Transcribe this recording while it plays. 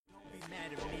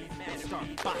Don't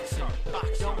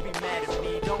be mad at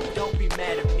me. Don't be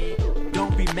mad at me.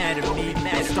 Don't be mad at me.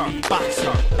 Start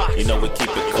boxing. You know we keep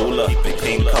it cooler,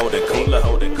 clean, cold and cooler.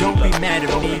 Don't be mad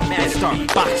at me.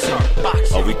 Start boxing.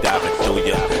 Oh, we diving through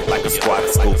ya like a squad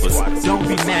of scoopers. Don't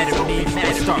be mad at me.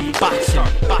 Start boxing.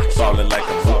 Falling like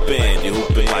a hoopin', you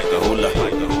hooping like a hula.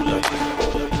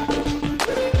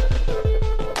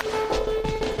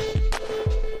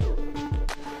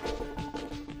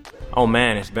 Oh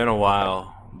man, it's been a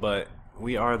while, but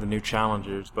we are the new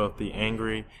challengers, both the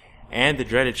angry and the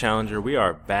dreaded challenger. We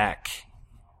are back.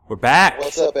 We're back.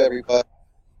 What's up, everybody?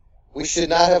 We should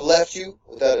not have left you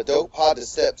without a dope pod to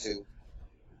step to,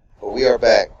 but we are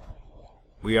back.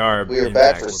 We are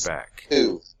back. We're back.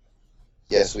 Two.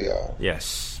 Yes, we are.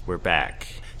 Yes, we're back.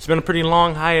 It's been a pretty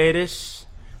long hiatus.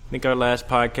 I think our last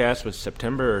podcast was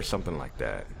September or something like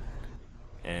that.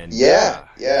 And yeah.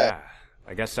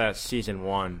 I guess that's season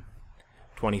 1.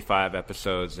 25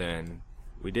 episodes, and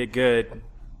we did good,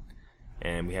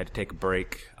 and we had to take a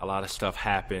break. A lot of stuff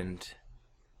happened.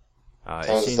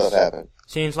 Tons of stuff happened.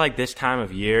 Seems like this time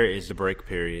of year is the break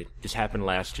period. This happened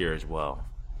last year as well.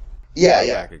 Yeah.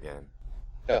 Back again.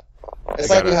 Yeah.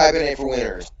 It's like we hibernate for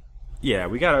winters. Yeah,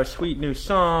 we got our sweet new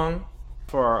song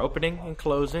for our opening and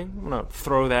closing. I'm going to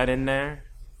throw that in there.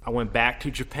 I went back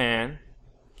to Japan,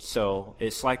 so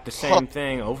it's like the same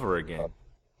thing over again.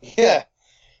 Yeah.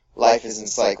 Life is in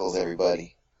cycles,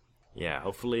 everybody. Yeah,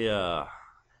 hopefully I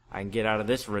can get out of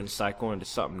this rinse cycle into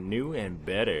something new and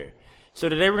better. So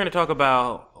today we're going to talk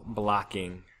about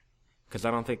blocking, because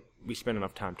I don't think we spend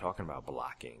enough time talking about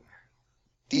blocking.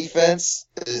 Defense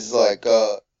is like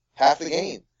half the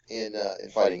game in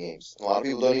fighting games. A lot of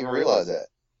people don't even realize that.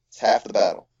 It's half the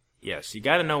battle. Yes, you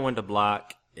got to know when to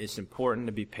block. It's important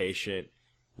to be patient,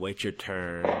 wait your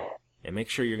turn, and make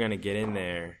sure you're going to get in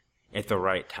there at the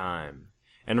right time.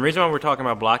 And the reason why we're talking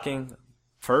about blocking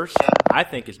first, I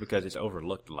think, is because it's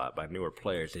overlooked a lot by newer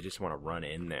players. They just want to run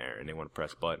in there and they want to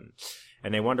press buttons.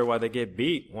 And they wonder why they get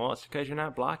beat. Well, it's because you're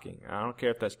not blocking. I don't care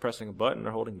if that's pressing a button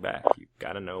or holding back. You've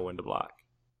got to know when to block.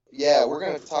 Yeah, we're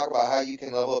going to talk about how you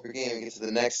can level up your game and get to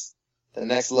the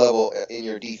next level in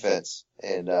your defense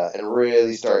and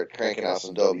really start cranking out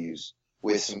some W's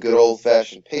with some good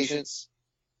old-fashioned patience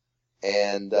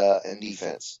and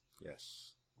defense. Yes.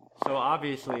 So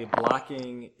obviously,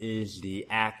 blocking is the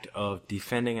act of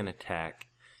defending an attack.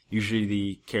 Usually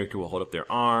the character will hold up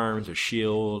their arms or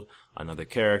shield another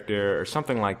character or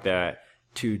something like that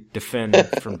to defend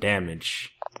from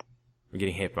damage or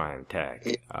getting hit by an attack.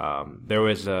 There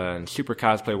was in Super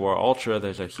Cosplay War Ultra,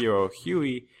 there's a Hero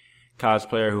Huey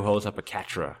cosplayer who holds up a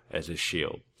Catra as his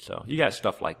shield. So you got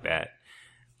stuff like that.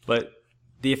 But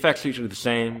the effects are usually the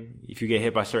same. If you get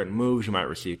hit by certain moves, you might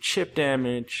receive chip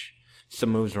damage.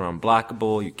 Some moves are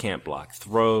unblockable. You can't block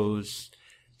throws,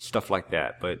 stuff like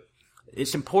that. But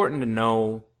it's important to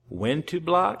know when to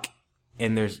block,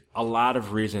 and there's a lot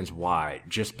of reasons why,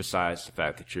 just besides the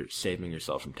fact that you're saving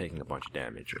yourself from taking a bunch of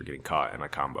damage or getting caught in a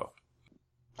combo.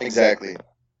 Exactly.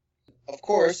 Of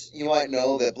course, you might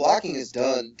know that blocking is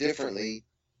done differently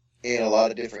in a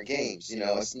lot of different games. You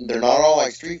know, they're not all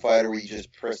like Street Fighter where you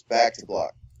just press back to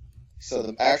block. So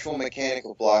the actual mechanic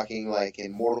of blocking, like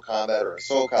in Mortal Kombat or in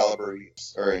Soul Calibur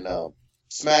or in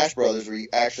Smash Brothers, where you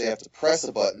actually have to press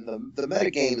a button, the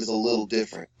metagame is a little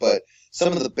different. But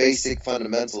some of the basic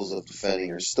fundamentals of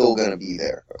defending are still going to be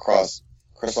there across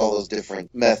all those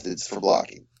different methods for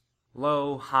blocking.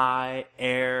 Low, high,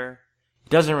 air,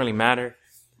 doesn't really matter.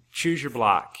 Choose your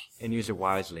block and use it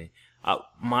wisely.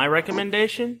 My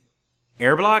recommendation,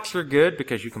 air blocks are good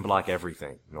because you can block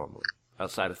everything normally,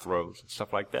 outside of throws and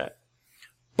stuff like that.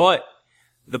 But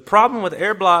the problem with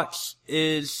air blocks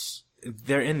is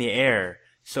they're in the air,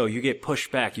 so you get pushed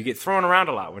back. You get thrown around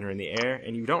a lot when you're in the air,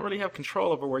 and you don't really have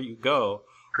control over where you go.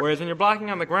 Whereas when you're blocking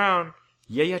on the ground,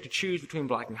 yeah, you have to choose between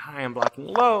blocking high and blocking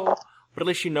low, but at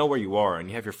least you know where you are, and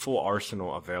you have your full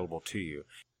arsenal available to you.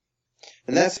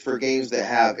 And that's for games that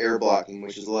have air blocking,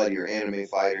 which is a lot of your anime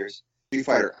fighters. Street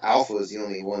Fighter Alpha is the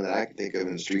only one that I can think of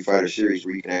in the Street Fighter series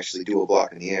where you can actually do a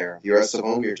block in the air. The rest of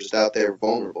them, you're just out there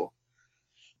vulnerable.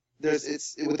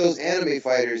 With those anime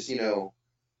fighters, you know,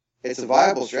 it's a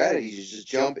viable strategy. You just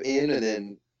jump in and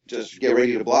then just get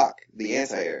ready to block the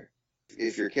anti-air.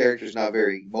 If your character's not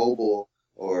very mobile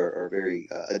or very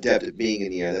adept at being in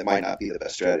the air, that might not be the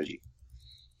best strategy.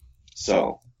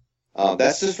 So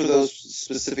that's just for those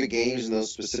specific games and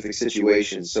those specific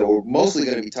situations. So we're mostly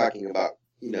going to be talking about,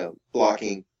 you know,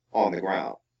 blocking on the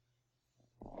ground.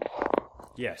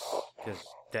 Yes, because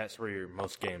that's where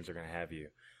most games are going to have you.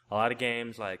 A lot of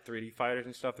games like 3D fighters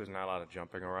and stuff, there's not a lot of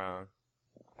jumping around.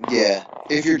 Yeah,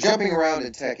 if you're jumping around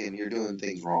in Tekken, you're doing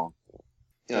things wrong.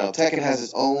 Tekken has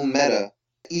its own meta.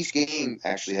 Each game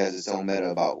actually has its own meta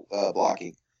about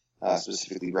blocking,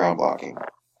 specifically ground blocking.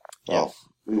 Well, Yes.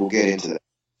 we will get into that.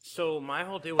 So my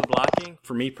whole deal with blocking,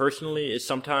 for me personally, is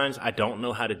sometimes I don't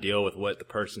know how to deal with what the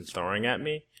person's throwing at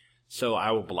me, so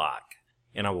I will block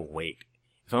and I will wait.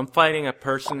 If I'm fighting a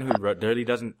person who really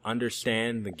doesn't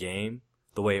understand the game,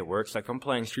 the way it works, like if I'm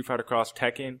playing Street Fighter Cross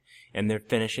Tekken and they're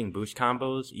finishing boost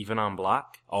combos even on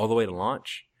block all the way to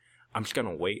launch, I'm just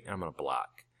gonna wait and I'm gonna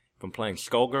block. If I'm playing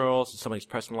Skullgirls and somebody's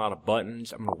pressing a lot of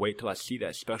buttons, I'm gonna wait till I see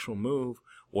that special move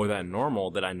or that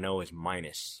normal that I know is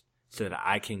minus so that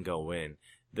I can go in.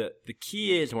 The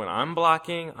key is when I'm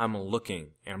blocking, I'm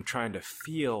looking and I'm trying to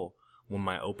feel when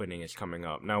my opening is coming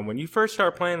up. Now, when you first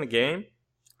start playing the game,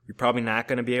 you're probably not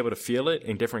going to be able to feel it,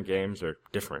 and different games are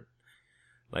different.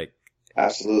 Like,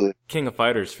 Absolutely. King of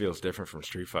Fighters feels different from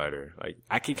Street Fighter. Like,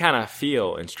 I can kind of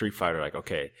feel in Street Fighter, like,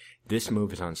 okay, this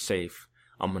move is unsafe.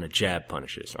 I'm going to jab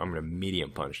punish this, or I'm going to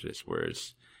medium punish this.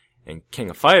 Whereas in King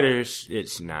of Fighters,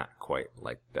 it's not quite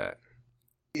like that.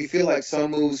 You feel like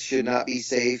some moves should not be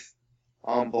safe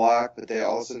on block, but they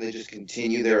all of a sudden they just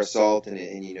continue their assault,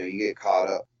 and you get caught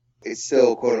up. It's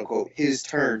still quote unquote his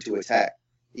turn to attack,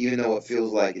 even though it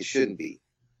feels like it shouldn't be.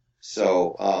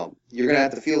 So you're gonna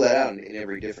have to feel that out in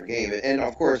every different game, and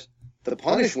of course the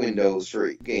punish windows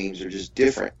for games are just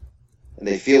different, and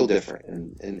they feel different,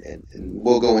 and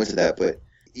we'll go into that. But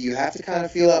you have to kind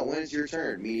of feel out when it's your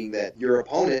turn, meaning that your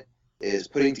opponent is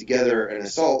putting together an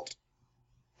assault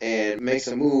and makes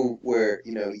a move where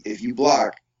if you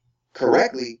block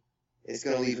correctly, it's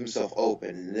going to leave himself open.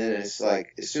 And then it's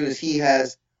like, as soon as he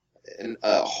has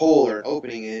a hole or an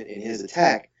opening in his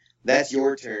attack, that's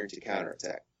your turn to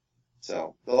counterattack.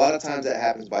 So a lot of times that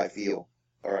happens by feel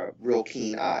or a real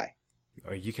keen eye.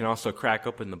 Or you can also crack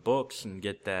open the books and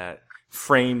get that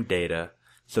frame data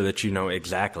so that you know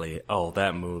exactly, oh,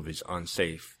 that move is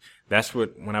unsafe. That's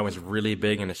when I was really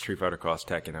big into Street Fighter Cross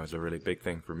Tekken, that was a really big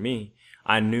thing for me.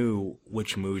 I knew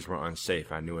which moves were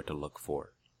unsafe. I knew what to look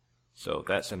for. So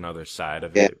that's another side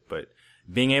of it. But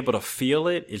being able to feel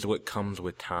it is what comes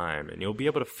with time. And you'll be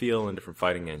able to feel in different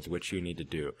fighting games what you need to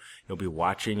do. You'll be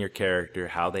watching your character,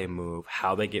 how they move,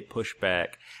 how they get pushed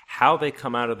back, how they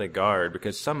come out of the guard.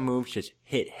 Because some moves just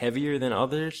hit heavier than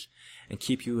others and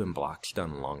keep you in block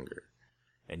stun longer.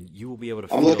 And you will be able to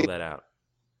feel that out.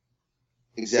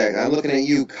 Exactly. I'm looking at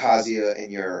you, Kazuya,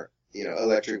 and your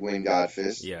Electric Wind God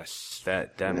Fist. Yes,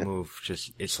 that move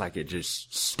it's like it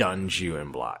just stuns you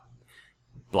in block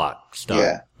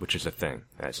stun, which is a thing.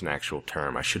 That's an actual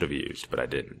term I should have used, but I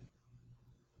didn't.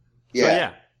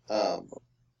 Yeah. So,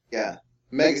 yeah.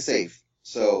 Mega safe.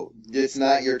 So it's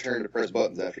not your turn to press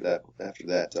buttons after that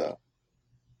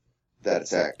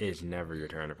attack. It's never your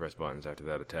turn to press buttons after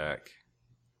that attack.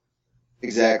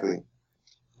 Exactly.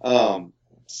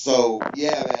 So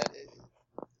yeah, man.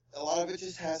 A lot of it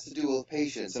just has to do with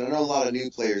patience, and I know a lot of new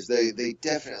players. They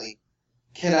definitely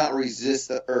cannot resist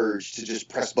the urge to just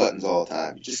press buttons all the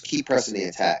time. Just keep pressing the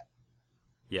attack.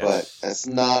 Yes. But that's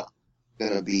not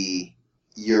going to be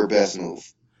your best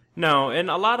move. No, and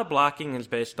a lot of blocking is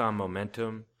based on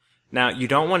momentum. Now, you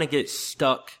don't want to get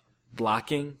stuck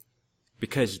blocking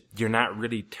because you're not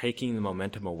really taking the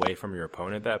momentum away from your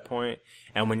opponent at that point.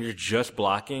 And when you're just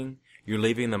blocking, you're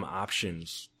leaving them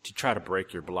options to try to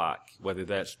break your block, whether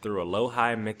that's through a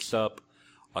low-high mix-up,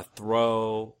 a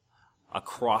throw, a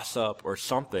cross-up, or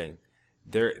something.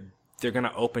 They're going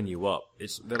to open you up.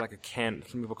 They're like a can.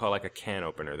 Some people call it like a can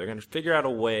opener. They're going to figure out a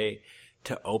way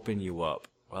to open you up.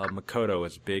 Well, Makoto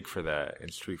is big for that in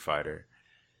Street Fighter.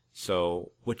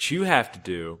 So what you have to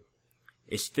do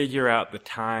is figure out the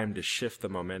time to shift the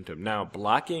momentum. Now,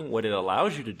 blocking, what it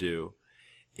allows you to do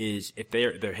is if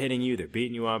they're hitting you, they're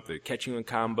beating you up, they're catching you in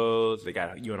combos, they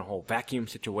got you in a whole vacuum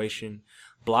situation.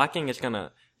 Blocking is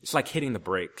it's like hitting the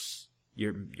brakes.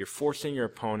 You're forcing your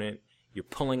opponent, you're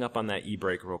pulling up on that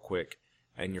E-brake real quick,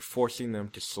 and you're forcing them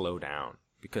to slow down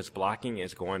because blocking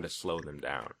is going to slow them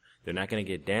down. They're not going to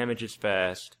get damage as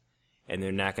fast, and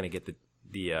they're not going to get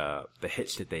the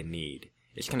hits that they need.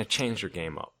 It's going to change your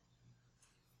game up.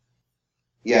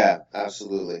 Yeah,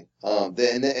 absolutely.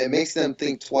 Then it makes them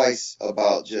think twice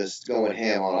about just going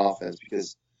ham on offense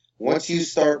because once you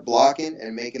start blocking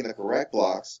and making the correct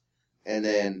blocks, and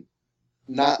then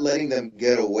not letting them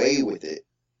get away with it,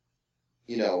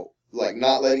 like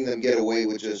not letting them get away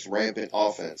with just rampant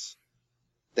offense,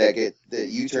 that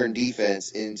you turn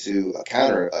defense into a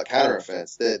counter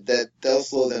offense, that they'll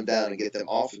slow them down and get them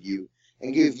off of you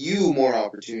and give you more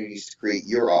opportunities to create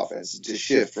your offense, to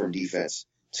shift from defense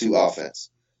to offense.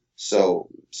 So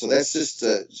that's just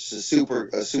a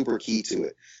super key to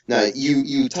it. Now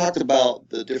you talked about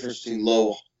the difference between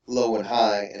low and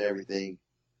high and everything.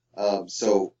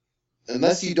 So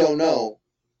unless you don't know,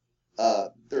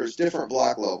 there's different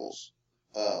block levels.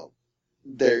 Uh,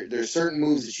 there's certain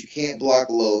moves that you can't block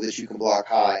low that you can block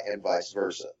high, and vice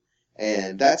versa.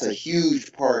 And that's a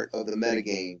huge part of the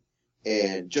metagame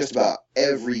in just about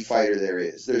every fighter there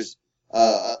is. There's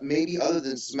maybe other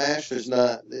than Smash, there's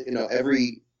not,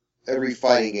 every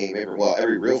fighting game,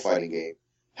 every real fighting game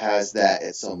has that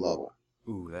at some level.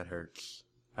 Ooh, that hurts.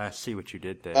 I see what you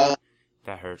did there. Uh,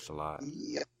 That hurts a lot.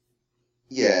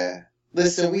 yeah.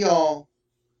 Listen,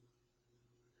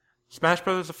 Smash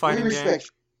Bros. Is a we fighting game.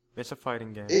 respect. It's a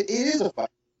fighting game. It is a fight.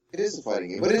 It is a fighting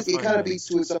game, but It's a it kind fighting of game. beats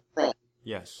to its own drum.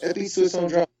 Yes. It beats to its own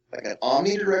drum, like an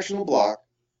omnidirectional block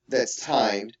that's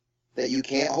timed that you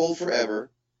can't hold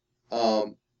forever.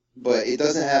 But it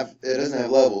doesn't have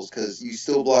levels because you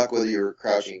still block whether you're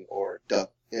crouching or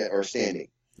duck or standing.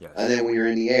 Yes. And then when you're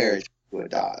in the air, it's a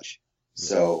dodge.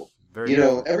 So Very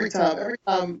different. every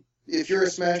time, if you're a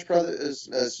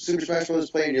Super Smash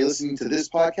Brothers player and you're listening to this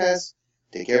podcast,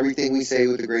 take everything we say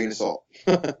with a grain of salt.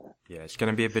 Yeah, it's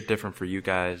going to be a bit different for you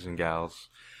guys and gals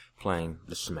playing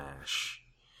the Smash.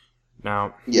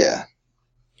 Now, Yeah.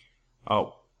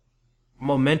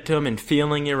 Momentum and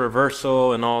feeling your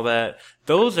reversal and all that,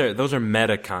 those are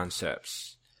meta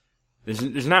concepts.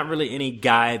 There's not really any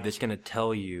guide that's going to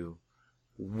tell you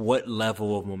what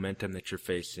level of momentum that you're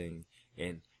facing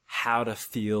and how to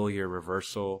feel your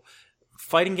reversal.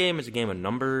 Fighting game is a game of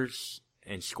numbers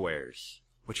and squares,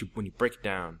 when you break it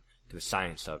down to the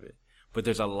science of it. But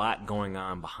there's a lot going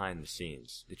on behind the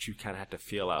scenes that you kind of have to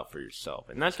feel out for yourself.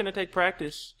 And that's going to take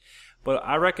practice. But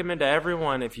I recommend to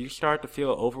everyone, if you start to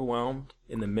feel overwhelmed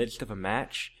in the midst of a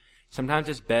match, sometimes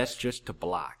it's best just to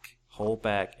block. Hold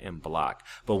back and block.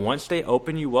 But once they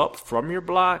open you up from your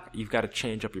block, you've got to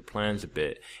change up your plans a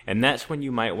bit. And that's when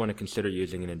you might want to consider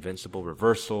using an invincible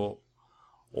reversal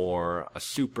or a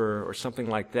super or something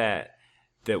like that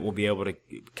will be able to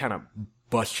kind of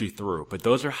bust you through. But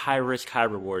those are high risk, high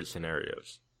reward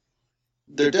scenarios.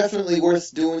 They're definitely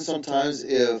worth doing sometimes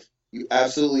if you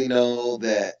absolutely know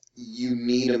that you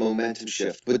need a momentum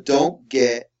shift, but don't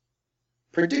get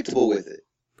predictable with it.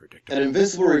 An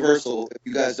invincible reversal, if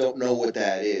you guys don't know what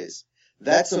that is,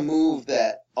 that's a move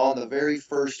that on the very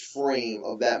first frame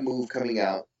of that move coming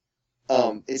out,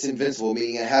 it's invincible,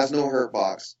 meaning it has no hurt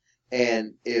box.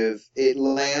 And if it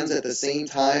lands at the same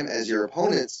time as your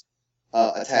opponent's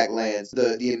attack lands,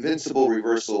 the invincible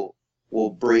reversal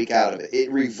will break out of it.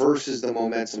 It reverses the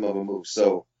momentum of a move.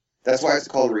 So that's why it's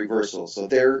called a reversal. So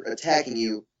they're attacking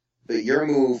you, but your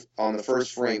move on the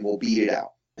first frame will beat it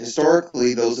out.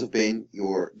 Historically, those have been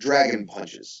your dragon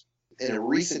punches. In a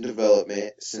recent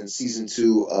development, since Season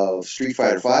 2 of Street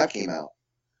Fighter V came out,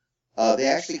 they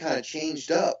actually kind of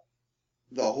changed up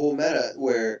the whole meta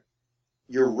where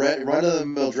your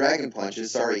run-of-the-mill dragon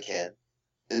punches, sorry Ken,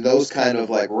 and those kind of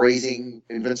like raising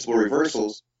invincible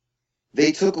reversals,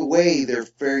 they took away their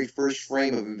very first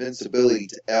frame of invincibility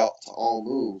to all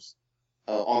moves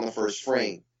on the first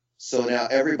frame. So now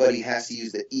everybody has to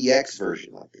use the EX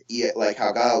version, like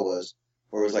how Guile was,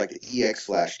 where it was like the EX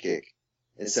flash kick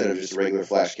instead of just regular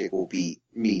flash kick will beat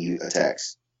me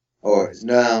attacks. Or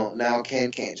now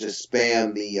Ken can't just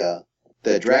spam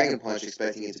the dragon punch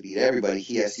expecting it to beat everybody.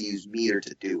 He has to use meter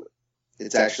to do it.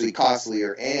 It's actually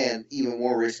costlier and even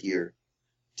more riskier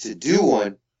to do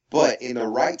one, but in the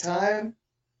right time,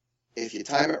 if you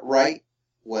time it right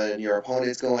when your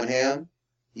opponent's going ham,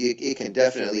 it can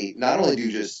definitely not only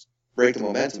do just break the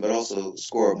momentum, but also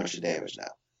score a bunch of damage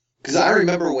now. Because I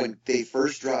remember when they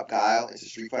first dropped Guile into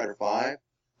Street Fighter V,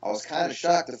 I was kind of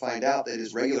shocked to find out that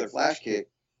his regular flash kick,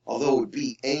 although it would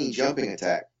beat any jumping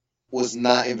attack, was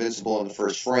not invincible in the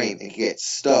first frame and could get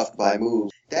stuffed by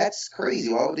moves. That's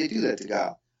crazy. Why would they do that to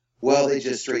Guile? Well, they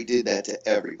just straight did that to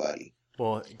everybody.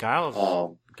 Well, Guile's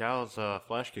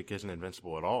flash kick isn't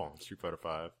invincible at all in Street Fighter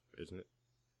V, isn't it?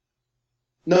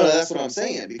 No, that's what I'm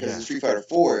saying, because in Street Fighter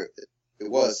 4, it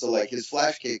was. So, like, his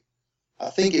flash kick, I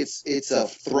think it's a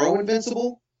throw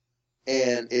invincible,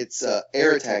 and it's a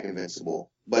air attack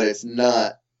invincible, but it's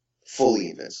not fully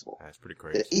invincible. That's pretty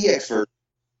crazy. The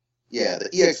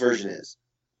EX version is.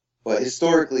 But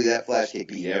historically, that flash kick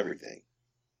beat everything.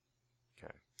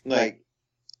 Okay. Like,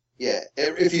 yeah,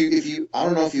 if you, I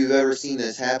don't know if you've ever seen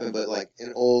this happen, but like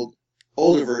in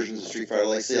older versions of Street Fighter,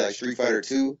 like say like Street Fighter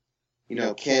 2,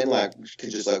 Ken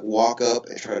could just like walk up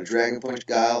and try to dragon punch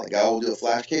Guile, and Guile will do a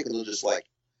flash kick, and they'll just like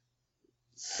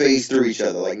phase through each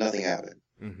other like nothing happened.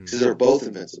 Because they're both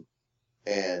invincible.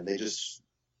 And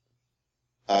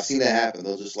I've seen that happen.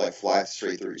 They'll just like fly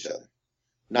straight through each other.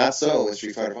 Not so in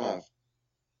Street Fighter V.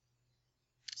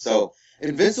 So,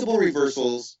 invincible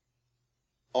reversals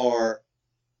are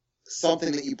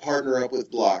something that you partner up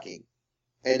with blocking,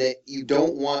 and that you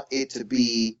don't want it to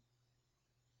be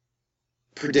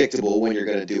predictable when you're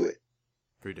going to do it.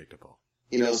 Predictable.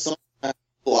 Sometimes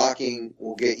blocking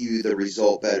will get you the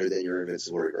result better than your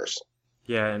invincible reversal.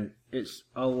 Yeah, and it's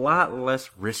a lot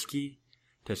less risky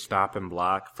to stop and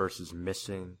block versus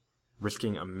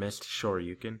risking a missed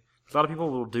Shoryuken. A lot of people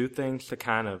will do things to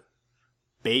kind of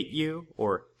bait you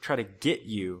or try to get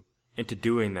you into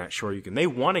doing that Shoryuken. They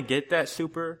want to get that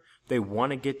super. They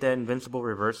want to get that invincible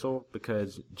reversal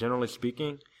because, generally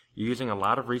speaking, you're using a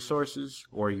lot of resources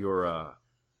or you're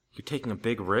taking a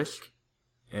big risk.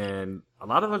 And a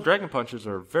lot of those Dragon Punches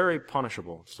are very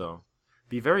punishable. So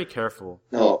be very careful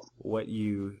when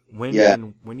you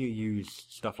use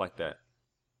stuff like that.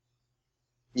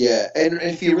 Yeah, and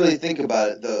if you really think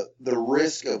about it, the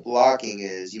risk of blocking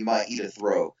is you might eat a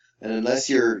throw. And unless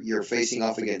you're facing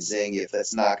off against Zangief,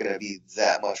 that's not going to be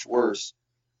that much worse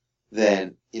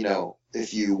than,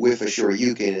 if you whiff a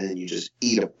Shoryuken and then you just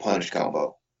eat a punish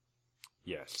combo.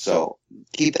 Yes. So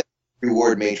keep that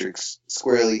reward matrix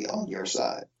squarely on your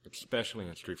side. Especially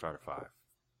in Street Fighter V.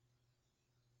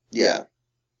 Yeah.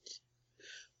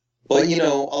 But, a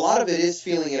lot of it is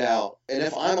feeling it out. And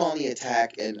if I'm on the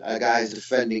attack and a guy's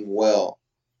defending well,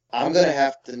 I'm going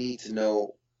to need to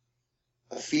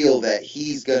feel that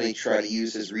he's going to try to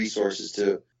use his resources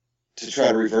to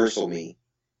try to reversal me.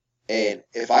 And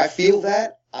if I feel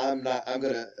that, I'm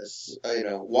going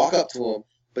to, walk up to him,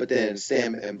 but then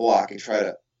stand and block and try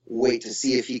to wait to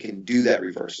see if he can do that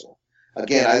reversal.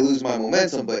 Again, I lose my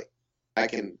momentum, but I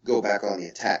can go back on the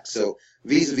attack. So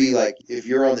vis-a-vis, like, if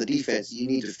you're on the defense, you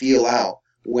need to feel out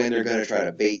when they're going to try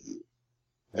to bait you,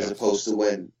 as opposed to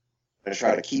when they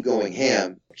try to keep going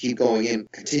ham, keep going in,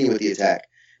 continue with the attack,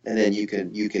 and then you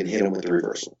can hit them with the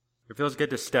reversal. It feels good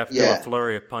to step through a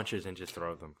flurry of punches and just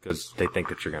throw them because they think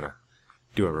that you're going to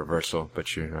do a reversal,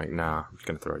 but you're like, nah, I'm just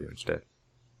going to throw you instead.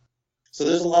 So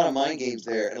there's a lot of mind games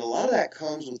there, and a lot of that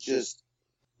comes with just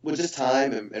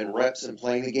time and reps and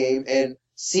playing the game and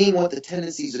seeing what the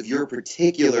tendencies of your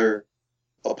particular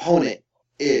opponent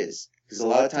is. Because a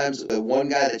lot of times the one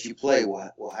guy that you play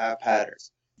will have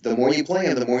patterns. The more you play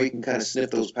him, the more you can kind of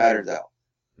sniff those patterns out.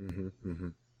 Mm-hmm, mm-hmm.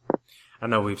 I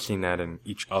know we've seen that in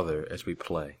each other as we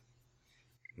play.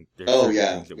 There's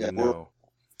things that we know.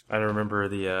 I remember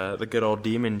the good old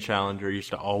Demon Challenger used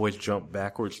to always jump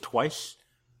backwards twice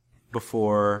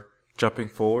before jumping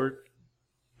forward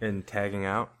and tagging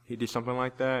out. He'd do something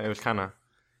like that. It was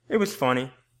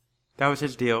funny. That was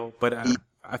his deal. But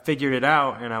I figured it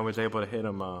out, and I was able to hit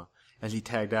him. As he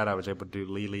tagged out, I was able to do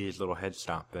Lily's little head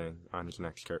stomp thing on his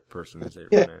next person as they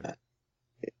run in.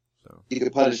 So you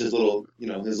could punish his little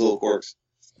quirks.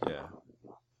 Yeah.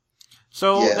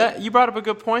 So that you brought up a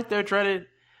good point there, Dreaded.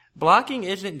 Blocking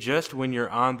isn't just when you're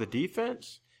on the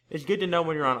defense. It's good to know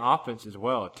when you're on offense as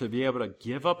well, to be able to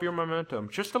give up your momentum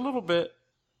just a little bit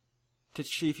to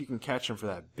see if you can catch them for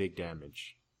that big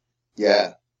damage.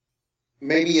 Yeah.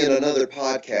 Maybe in another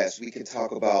podcast we can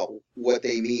talk about what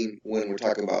they mean when we're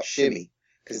talking about shimmy,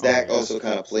 because that also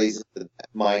kind of plays into that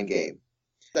mind game.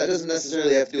 That doesn't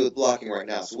necessarily have to do with blocking right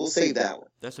now, so we'll save that one.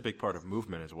 That's a big part of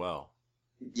movement as well.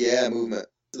 Yeah, movement.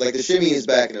 Like the shimmy is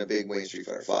back in a big way in Street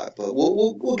Fighter V, but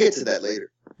we'll get to that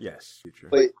later. Yes, future.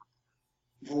 But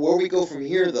where we go from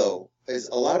here, though, is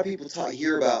a lot of people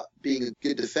hear about being a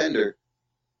good defender,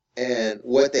 and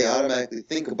what they automatically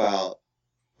think about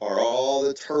are all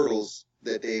the turtles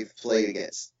that they've played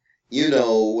against. You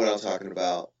know what I'm talking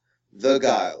about. The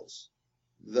Guiles,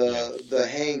 the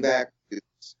hangback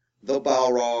dudes, the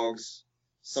Balrogs,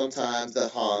 sometimes the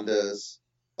Hondas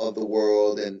of the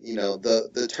world, and,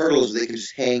 the turtles, they can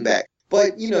just hang back.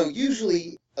 But,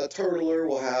 usually a turtler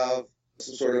will have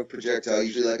some sort of projectile,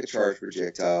 usually like a charge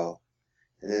projectile,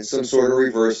 and then some sort of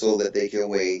reversal that they can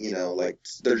wait, like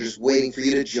they're just waiting for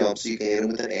you to jump so you can hit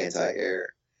them with an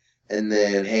anti-air, and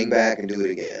then hang back and do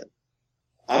it again.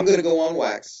 I'm going to go on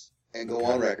wax and go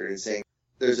on record and saying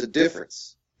there's a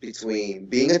difference between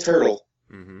being a turtle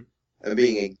and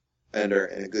being a defender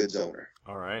and a good zoner.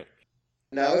 All right.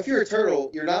 Now, if you're a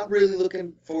turtle, you're not really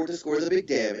looking forward to score the big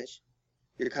damage.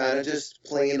 You're kind of just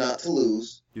playing not to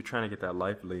lose. You're trying to get that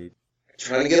life lead.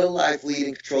 Trying to get a life lead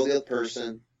and control the other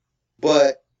person.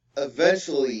 But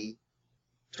eventually,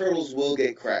 turtles will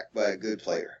get cracked by a good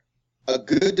player. A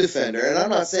good defender, and I'm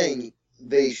not saying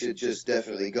they should just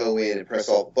definitely go in and press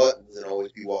all the buttons and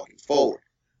always be walking forward.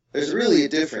 There's really a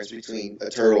difference between a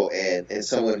turtle and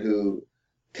someone who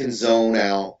can zone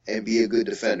out and be a good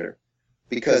defender.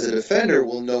 Because a defender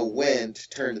will know when to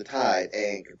turn the tide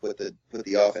and put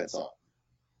the offense on.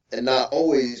 And not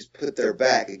always put their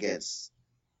back against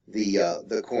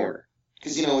the corner.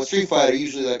 Because, in Street Fighter,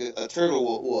 usually like a turtle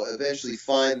will eventually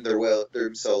find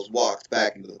themselves walked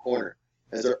back into the corner,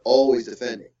 as they're always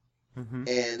defending. Mm-hmm.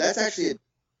 And that's actually a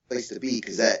place to be,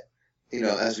 because that,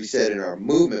 as we said in our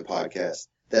movement podcast,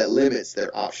 that limits their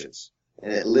options,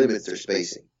 and it limits their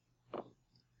spacing.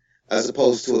 As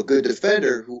opposed to a good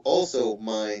defender who also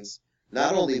minds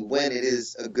not only when it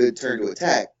is a good turn to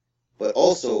attack, but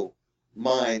also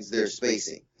minds their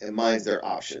spacing and minds their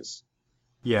options.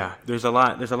 Yeah, there's a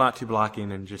lot to blocking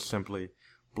than just simply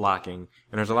blocking.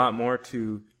 And there's a lot more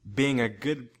to being a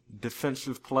good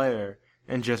defensive player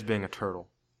and just being a turtle.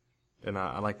 And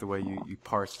I like the way you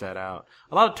parse that out.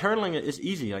 A lot of turtling is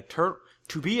easy. Like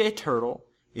to be a turtle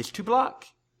is to block,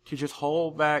 to just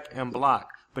hold back and block.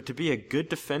 But to be a good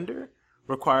defender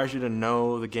requires you to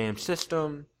know the game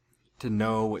system, to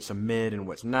know what's a mid and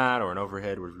what's not, or an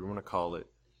overhead, whatever you want to call it.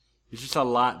 There's just a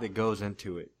lot that goes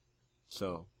into it.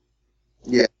 So,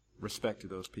 yeah, respect to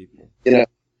those people.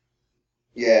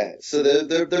 Yeah. So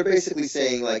they're basically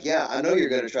saying like, yeah, I know you're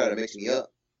going to try to mix me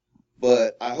up,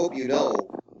 but I hope you know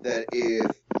that if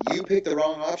you pick the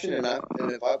wrong option and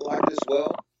if I block this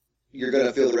well, you're going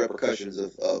to feel the repercussions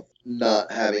of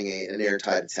not having an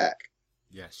airtight attack.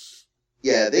 Yes.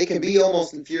 Yeah, they can be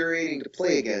almost infuriating to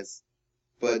play against,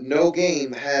 but no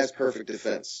game has perfect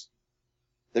defense.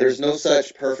 There's no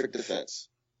such perfect defense.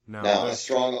 No. Now, a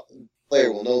strong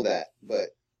player will know that, but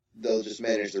they'll just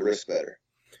manage the risk better.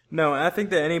 No, I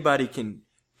think that anybody can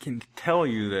tell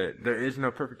you that there is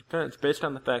no perfect defense based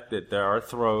on the fact that there are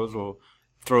throws. Well,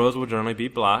 throws will generally be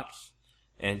blocks,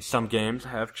 and some games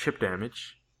have chip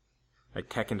damage. Like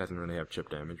Tekken doesn't really have chip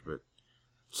damage, but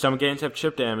some games have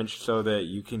chip damage so that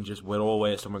you can just whittle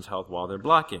away at someone's health while they're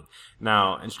blocking.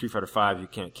 Now, in Street Fighter V, you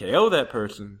can't KO that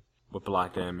person with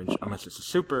block damage unless it's a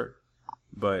super,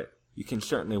 but you can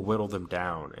certainly whittle them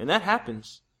down. And that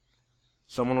happens.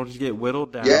 Someone will just get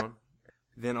whittled down. Yeah.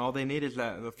 Then all they need is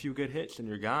a few good hits and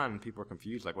you're gone. And people are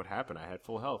confused. Like, what happened? I had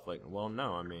full health. Like, well,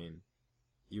 no. I mean,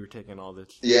 you were taking all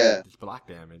this block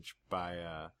damage by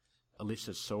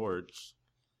Alicia's swords.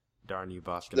 Darn you,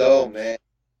 Boston. Oh, man.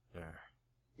 Yeah.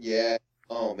 Yeah.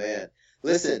 Oh, man.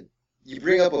 Listen, you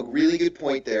bring up a really good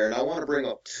point there, and I want to bring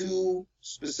up two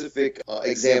specific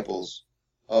examples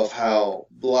of how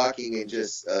blocking and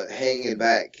just hanging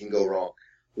back can go wrong.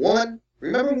 One,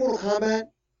 remember Mortal Kombat?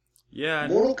 Yeah.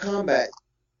 Mortal Kombat,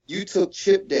 you took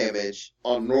chip damage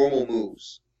on normal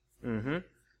moves. Mm-hmm.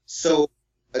 So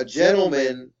a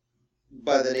gentleman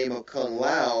by the name of Kung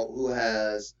Lao, who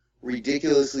has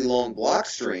ridiculously long block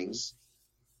strings,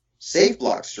 safe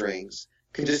block strings,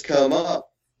 can just come up,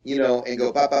 and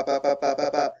go ba ba ba ba ba ba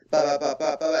ba ba ba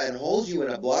ba ba and hold you in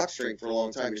a block string for a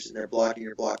long time. You're sitting there blocking,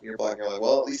 you're blocking. You're like,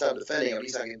 well, at least I'm defending. At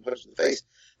least I'm getting punched in the face.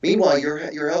 Meanwhile,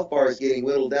 your health bar is getting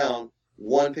whittled down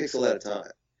one pixel at a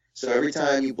time. So every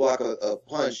time you block a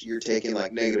punch, you're taking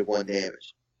like -1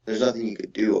 damage. There's nothing you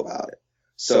could do about it.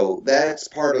 So that's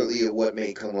part of what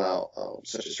made Kung Lao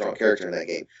such a strong character in that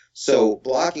game. So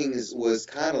blocking was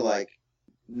kind of like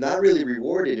not really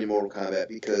rewarded in Mortal Kombat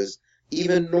because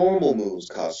even normal moves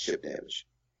cause chip damage.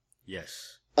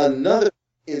 Yes. Another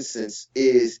instance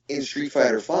is in Street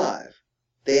Fighter V.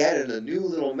 They added a new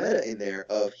little meta in there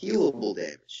of healable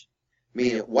damage,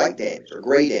 meaning white damage or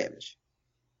gray damage.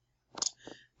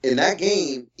 In that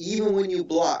game, even when you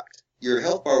blocked, your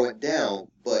health bar went down,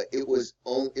 but it was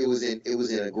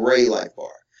in a gray life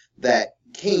bar that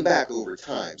came back over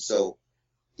time. So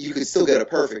you could still get a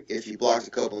perfect if you blocked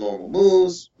a couple normal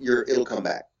moves. It'll come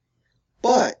back.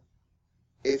 But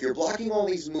if you're blocking all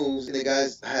these moves and the guy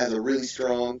has a really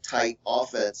strong, tight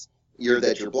offense,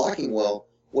 that you're blocking well,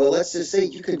 let's just say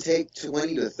you can take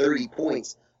 20 to 30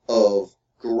 points of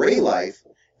gray life,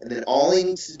 and then all he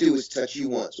needs to do is touch you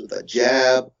once with a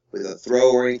jab, with a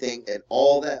throw or anything, and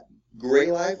all that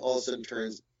gray life all of a sudden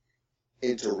turns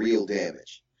into real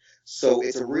damage. So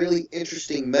it's a really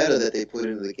interesting meta that they put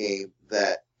into the game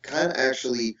that kind of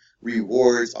actually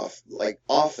rewards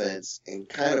offense and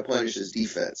kind of punishes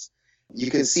defense. You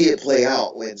can see it play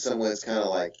out when someone's kind of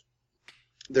like,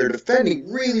 they're defending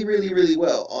really, really, really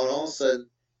well. All of a sudden,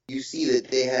 you see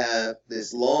that they have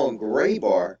this long gray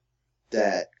bar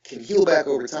that can heal back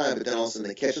over time, but then all of a sudden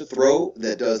they catch a throw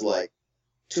that does like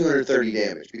 230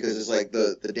 damage because it's like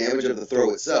the damage of the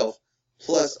throw itself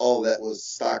plus all that was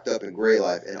stocked up in gray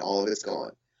life and all of it's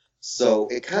gone. So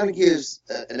it kind of gives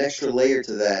an extra layer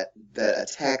to that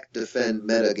attack defend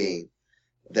meta game.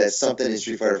 That's something in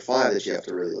Street Fighter V that you have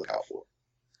to really look out for.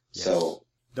 Yes. So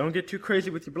don't get too crazy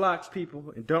with your blocks,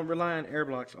 people, and don't rely on air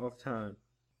blocks all the time.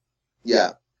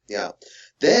 Yeah.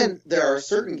 Then there are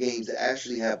certain games that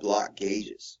actually have block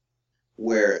gauges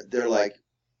where they're like,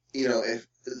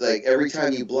 like every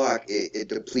time you block, it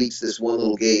depletes this one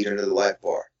little gauge under the life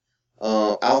bar.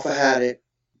 Alpha had it.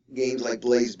 Games like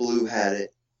Blaze Blue had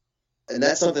it. And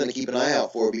that's something to keep an eye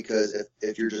out for, because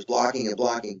if you're just blocking and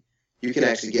blocking, you can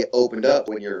actually get opened up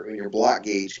when your block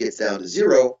gauge gets down to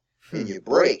 0 and you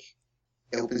break.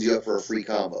 It opens you up for a free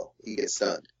combo. You get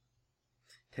stunned.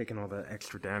 Taking all that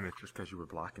extra damage just because you were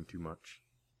blocking too much.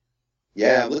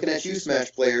 Yeah, I'm looking at you,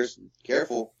 Smash players.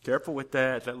 Careful. Careful with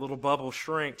that. That little bubble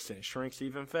shrinks, and it shrinks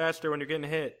even faster when you're getting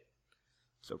hit.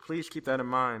 So please keep that in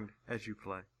mind as you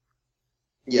play.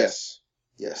 Yes.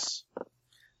 Yes.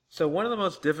 So one of the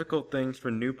most difficult things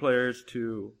for new players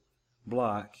to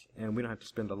block, and we don't have to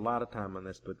spend a lot of time on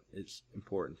this, but it's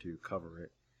important to cover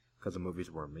it because the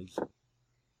movies were amazing.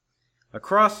 A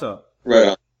cross-up. Right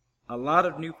on. A lot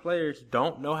of new players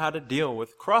don't know how to deal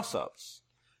with cross-ups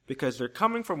because they're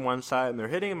coming from one side and they're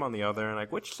hitting them on the other, and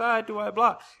like, which side do I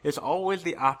block? It's always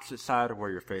the opposite side of where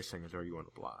you're facing is where you want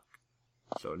to block.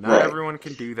 So not everyone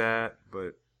can do that,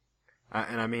 but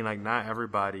I mean, like, not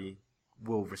everybody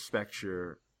will respect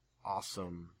your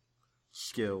awesome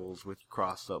skills with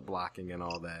cross-up blocking and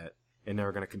all that, and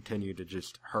they're going to continue to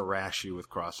just harass you with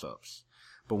cross-ups.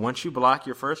 But once you block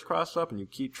your first cross-up and you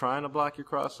keep trying to block your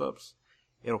cross-ups,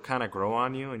 it'll kind of grow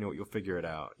on you, and you'll figure it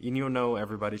out. And you'll know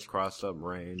everybody's cross-up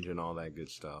range and all that good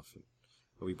stuff.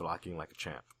 You'll be blocking like a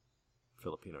champ,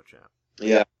 Filipino champ.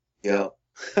 Yeah.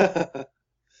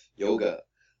 Yoga.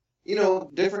 You know,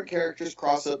 different characters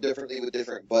cross up differently with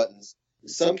different buttons.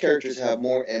 Some characters have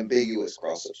more ambiguous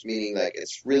cross-ups, meaning like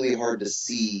it's really hard to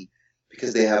see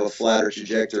because they have a flatter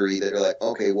trajectory that are like,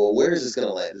 okay, well, where is this going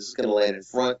to land? Is this going to land in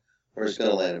front or is it going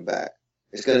to land in back?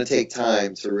 It's going to take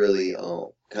time to really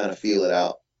kind of feel it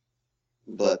out.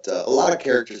 But a lot of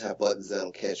characters have buttons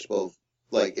that'll catch both.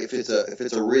 Like if it's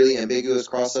a really ambiguous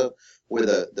cross-up where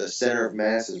the center of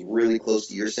mass is really close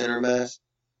to your center of mass,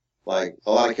 like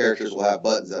a lot of characters will have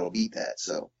buttons that'll beat that.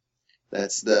 So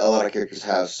a lot of characters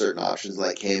have certain options,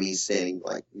 like Cammy's standing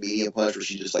like medium punch, where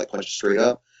she just like punches straight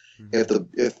up. Mm-hmm.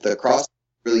 If the cross is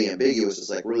really ambiguous, it's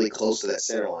like really close to that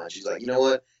center line, she's like, you know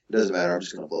what? It doesn't matter. I'm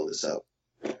just gonna blow this up.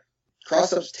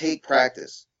 Cross-ups take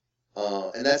practice,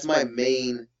 and that's my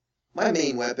main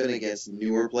weapon against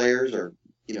newer players or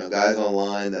guys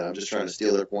online that I'm just trying to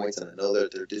steal their points and I know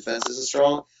that their defense isn't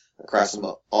strong. I cross them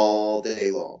up all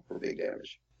day long for big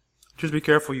damage. Just be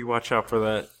careful. You watch out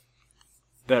for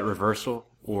that reversal,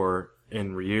 or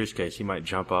in Ryu's case, he might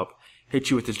jump up, hit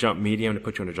you with his jump medium to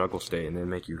put you in a juggle state, and then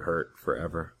make you hurt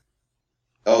forever.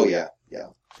 Oh, yeah.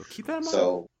 So keep that in mind.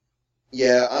 So,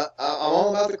 yeah, I'm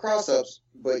all about the cross-ups,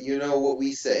 but you know what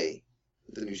we say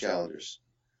with the new challengers.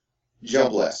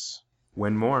 Jump less.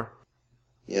 Win more.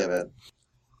 Yeah, man.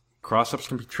 Cross-ups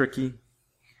can be tricky.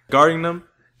 Guarding them,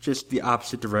 just the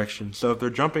opposite direction. So if they're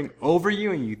jumping over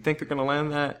you and you think they're going to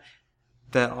land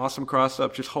that awesome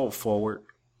cross-up, just hold forward.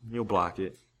 You'll block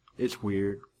it. It's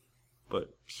weird,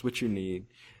 but it's what you need.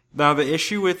 Now, the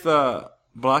issue with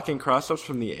blocking cross-ups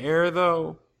from the air,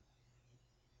 though,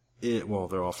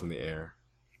 they're all from the air.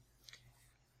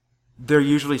 They're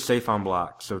usually safe on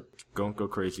block, so don't go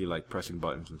crazy like pressing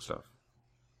buttons and stuff.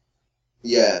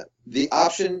 Yeah, the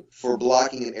option for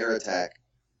blocking an air attack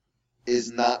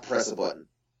is not press a button.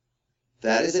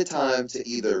 That is a time to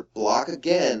either block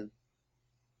again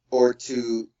or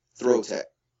to throw tech.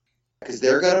 Because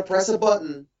they're going to press a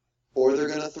button or they're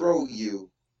going to throw you.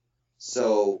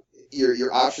 So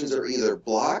your options are either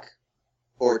block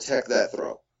or tech that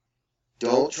throw.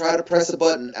 Don't try to press a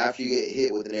button after you get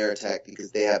hit with an air attack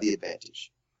because they have the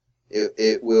advantage.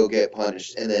 It will get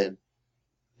punished, and then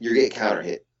you get counter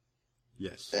hit.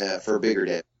 Yes. For bigger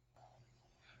damage.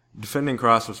 Defending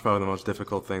cross was probably the most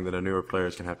difficult thing that a newer player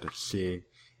is going to have to see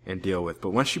and deal with. But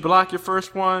once you block your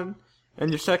first one, and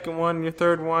your second one, and your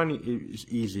third one, it's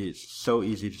easy. It's so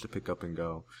easy just to pick up and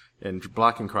go. And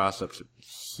blocking cross-ups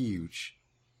is huge.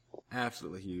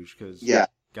 Absolutely huge. Because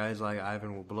guys like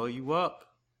Ivan will blow you up.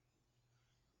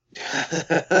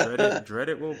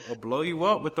 Dreaded will blow you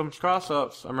up with them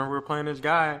cross-ups. I remember we were playing this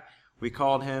guy. We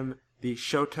called him the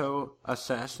Shoto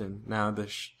Assassin. Now, the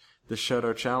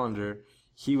Shoto Challenger.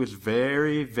 He was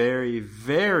very, very,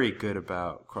 very good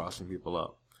about crossing people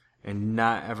up and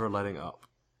not ever letting up.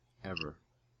 Ever.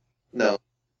 No,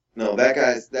 that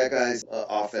guy's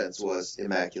offense was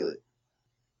immaculate.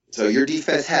 So your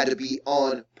defense had to be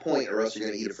on point, or else you're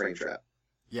going to eat a frame trap.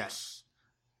 Yes.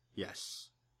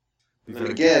 And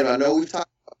again, I know we've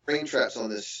talked about frame traps on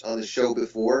this show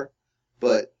before,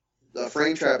 but a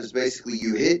frame trap is basically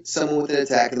you hit someone with an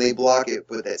attack and they block it,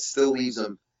 but that still leaves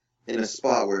them in a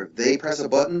spot where if they press a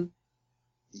button,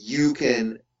 you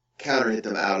can counter hit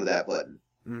them out of that button.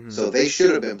 Mm-hmm. So they should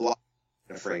have been blocked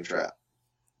in a frame trap.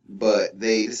 but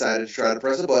they decided to try to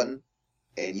press a button,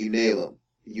 and you nail them.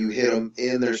 You hit them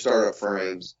in their startup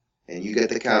frames, and you get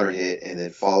the counter hit, and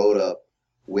then follow it up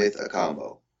with a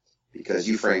combo because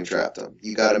you frame trapped them.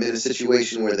 You got them in a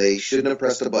situation where they shouldn't have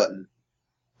pressed a button,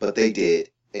 but they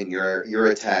did, and your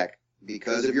attack,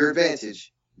 because of your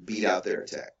advantage, beat out their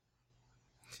attack.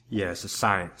 Yeah, it's a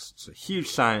science. It's a huge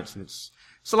science, and it's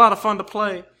a lot of fun to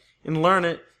play and learn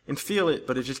it and feel it,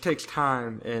 but it just takes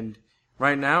time. And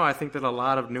right now, I think that a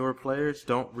lot of newer players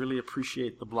don't really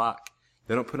appreciate the block.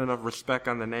 They don't put enough respect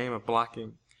on the name of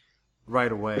blocking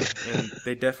right away, and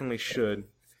they definitely should.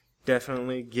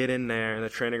 Definitely get in there in the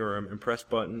training room and press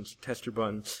buttons, test your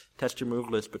move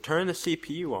list, but turn the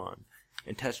CPU on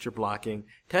and test your blocking,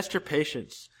 test your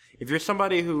patience. If you're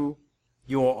somebody who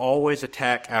you will always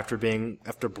attack after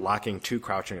blocking 2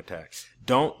 crouching attacks,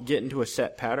 don't get into a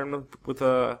set pattern with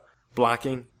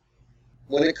blocking.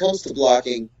 When it comes to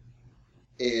blocking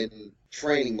in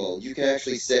training mode, you can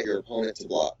actually set your opponent to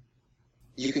block.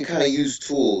 You can kind of use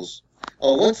tools.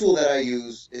 One tool that I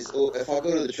use is if I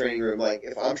go to the training room, like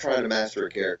if I'm trying to master a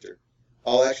character,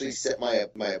 I'll actually set my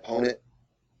opponent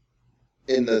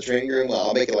in the training room. Well,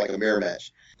 I'll make it like a mirror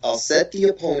match. I'll set the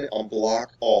opponent on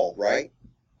block all, right?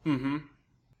 Mm-hmm.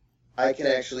 I can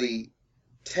actually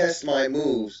test my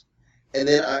moves, and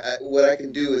then what I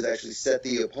can do is actually set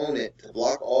the opponent to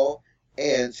block all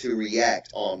and to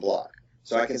react on block.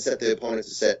 So I can set the opponent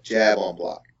to set jab on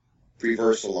block,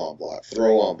 reversal on block,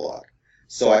 throw on block.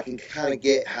 So I can kind of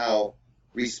get how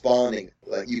responding,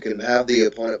 like you can have the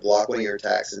opponent block one of your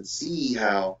attacks and see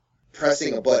how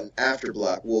pressing a button after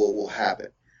block will happen.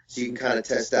 So you can kind of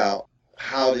test out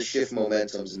how to shift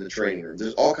momentums in the training room.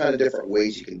 There's all kind of different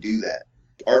ways you can do that.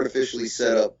 Artificially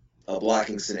set up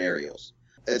blocking scenarios.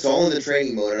 It's all in the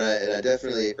training mode, and I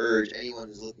definitely urge anyone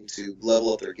who's looking to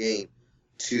level up their game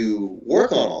to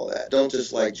work on all that. Don't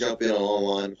just like jump in on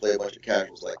online and play a bunch of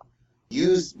casuals. Like,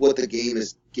 use what the game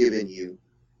has given you,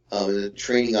 and the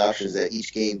training options that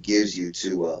each game gives you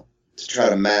to try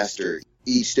to master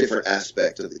each different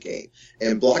aspect of the game.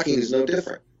 And blocking is no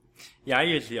different. Yeah, I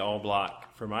use the all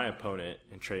block for my opponent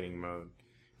in training mode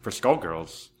for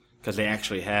Skullgirls because they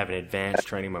actually have an advanced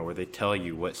training mode where they tell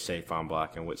you what's safe on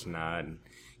block and what's not, and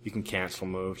you can cancel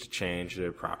moves to change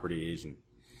their properties, and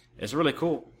it's really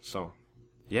cool. So,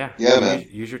 yeah, man.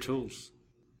 Use your tools.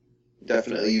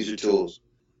 Definitely use your tools.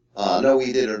 I know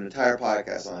we did an entire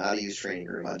podcast on how to use training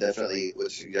room. I definitely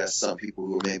would suggest some people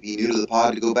who may be new to the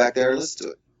pod to go back there and listen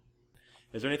to it.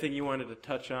 Is there anything you wanted to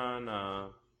touch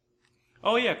on?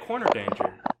 Oh, yeah, corner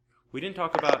danger. We didn't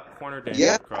talk about corner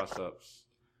danger cross-ups.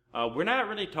 We're not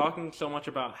really talking so much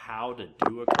about how to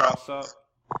do a cross-up,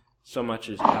 so much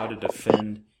as how to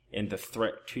defend and the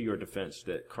threat to your defense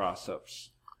that cross-ups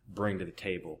bring to the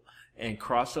table. And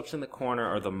cross-ups in the corner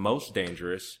are the most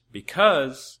dangerous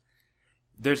because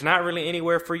there's not really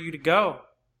anywhere for you to go.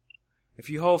 If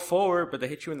you hold forward but they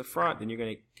hit you in the front, then you're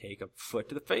going to take a foot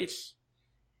to the face.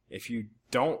 If you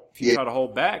try to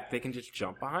hold back, they can just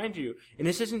jump behind you. And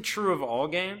this isn't true of all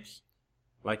games.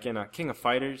 Like in King of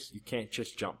Fighters, you can't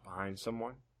just jump behind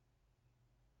someone.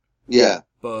 Yeah.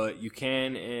 But you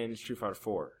can in Street Fighter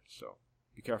 4, so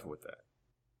be careful with that.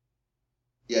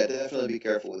 Yeah, definitely be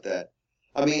careful with that.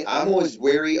 I mean, I'm always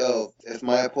wary of if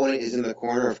my opponent is in the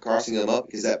corner of crossing them up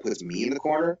because that puts me in the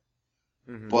corner.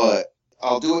 Mm-hmm. But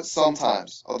I'll do it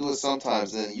sometimes.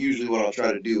 And usually what I'll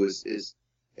try to do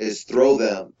is throw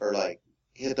them or like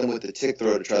hit them with the tick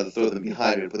throw to try to throw them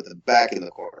behind me and put them back in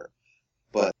the corner.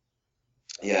 But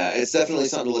yeah, it's definitely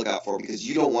something to look out for because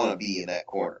you don't want to be in that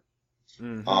corner.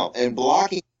 Mm-hmm. And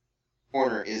blocking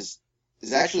corner is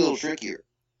actually a little trickier,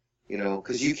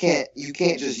 because you can't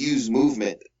just use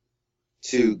movement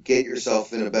to get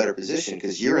yourself in a better position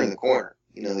because you're in the corner.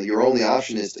 Your only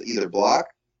option is to either block,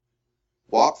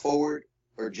 walk forward,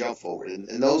 or jump forward,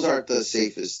 and those aren't the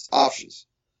safest options.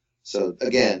 So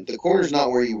again, the corner's not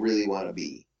where you really want to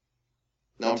be.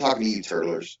 Now I'm talking to you,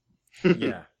 turtlers.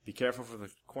 Yeah, be careful for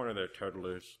the corner there,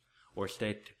 turtlers, or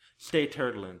stay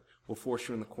turtling. We'll force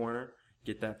you in the corner,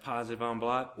 get that positive on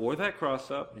block or that cross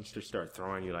up, and just start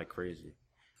throwing you like crazy.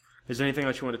 Is there anything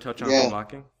else you want to touch on for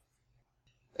blocking?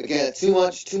 Again, too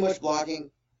much blocking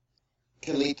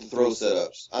can lead to throw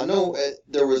setups. I know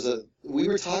there was we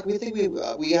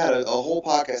had a whole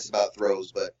podcast about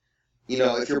throws, but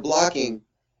if you're blocking,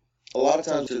 a lot of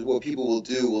times what people will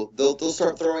do, they'll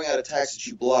start throwing out attacks that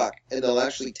you block, and they'll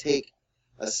actually take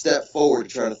a step forward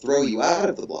to try to throw you out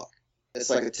of the block. It's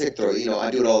like a tick throw.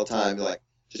 I do it all the time, like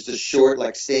just a short,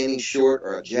 like standing short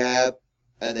or a jab,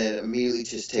 and then immediately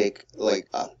just take like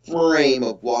a frame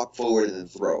of walk forward and then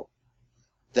throw.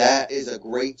 That is a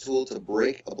great tool to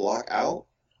break a block out,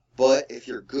 But if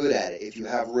you're good at it, if you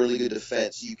have really good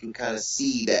defense, you can kind of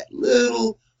see that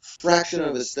little fraction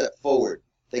of a step forward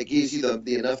that gives you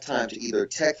the enough time to either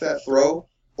tech that throw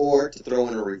or to throw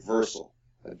in a reversal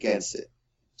against it.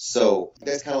 So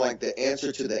that's kind of like the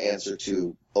answer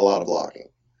to a lot of blocking.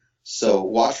 So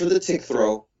watch for the tick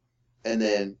throw, and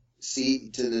then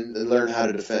learn how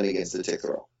to defend against the tick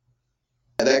throw.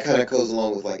 And that kind of goes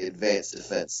along with like advanced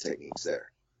defense techniques there.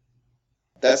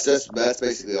 That's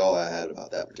basically all I had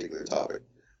about that particular topic.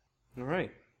 All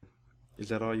right. Is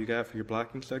that all you got for your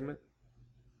blocking segment?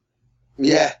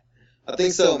 Yeah, I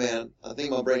think so, man. I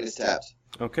think my brain is tapped.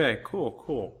 Okay,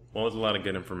 cool. Well, there's a lot of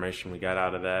good information we got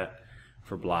out of that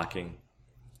for blocking.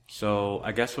 So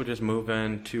I guess we'll just move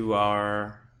into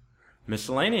our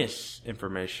miscellaneous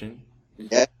information.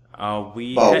 Yeah.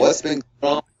 What's been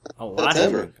going on in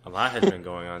September? A lot has been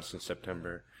going on since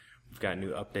September. We've got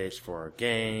new updates for our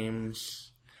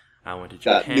games. I went to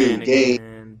Japan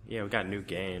again. Yeah, we got new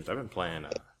games. I've been playing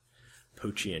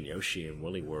Poochie and Yoshi and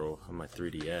Woolly World on my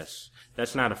 3DS.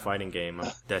 That's not a fighting game.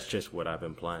 That's just what I've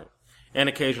been playing. And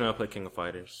occasionally I'll play King of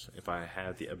Fighters if I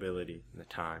have the ability and the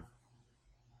time.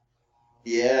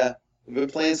 Yeah, I've been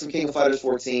playing some King of Fighters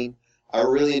 14. I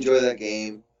really enjoy that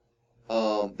game.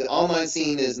 The online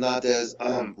scene is not as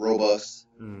robust.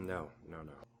 No.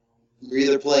 You're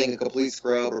either playing a complete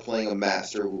scrub or playing a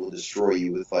master who will destroy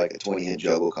you with like a 20-hit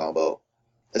juggle combo.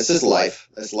 It's just life.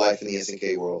 That's life in the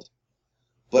SNK world.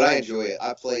 But I enjoy it.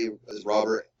 I play as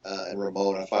Robert and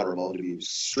Ramon. I find Ramon to be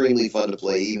extremely fun to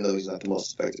play, even though he's not the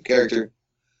most effective character.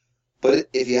 But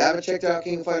if you haven't checked out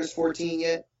King of Fighters 14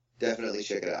 yet, definitely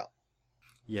check it out.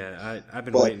 Yeah, I've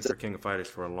been waiting for King of Fighters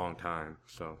for a long time,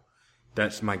 so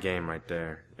that's my game right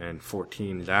there. And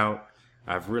 14 is out.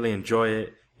 I've really enjoyed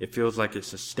it. It feels like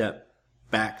it's a step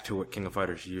back to what King of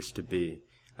Fighters used to be.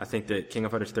 I think that King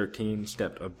of Fighters 13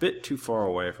 stepped a bit too far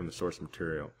away from the source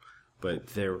material, but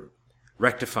they're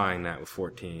rectifying that with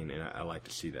 14, and I like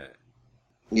to see that.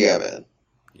 Yeah, man.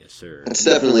 Yes, sir. It's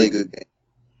definitely a good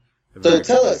game. So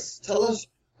tell us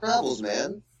travels,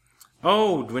 man.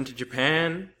 Oh, went to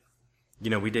Japan. You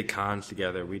know, we did cons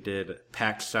together. We did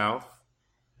PAX South,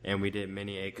 and we did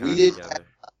mini A-Con together.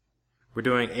 We're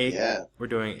doing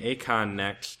A-Con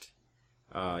next.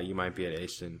 You might be at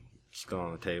ASIN, still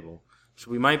on the table. So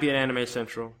we might be at Anime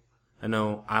Central. I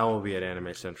know I will be at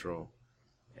Anime Central.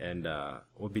 And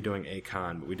we'll be doing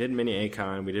A-Con. But we did mini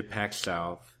A-Con. We did PAX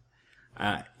South.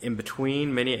 In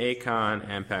between mini A-Con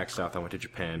and PAX South, I went to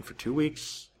Japan for 2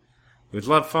 weeks. It was a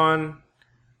lot of fun.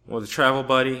 I was a travel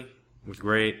buddy. It was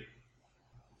great.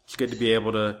 It's good to be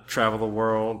able to travel the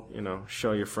world, you know,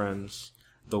 show your friends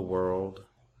the world,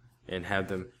 and have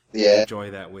them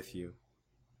enjoy that with you.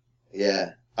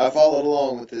 Yeah. I followed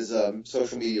along with his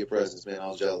social media presence, man. I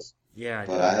was jealous. Yeah.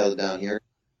 But I held it down here.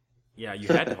 Yeah, you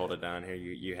had to hold it down here.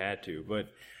 You had to. But,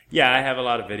 yeah, I have a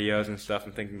lot of videos and stuff.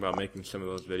 I'm thinking about making some of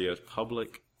those videos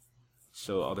public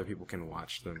so other people can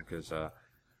watch them. Because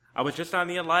I was just on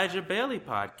the Elijah Bailey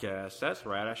podcast. That's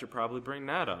right. I should probably bring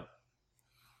that up.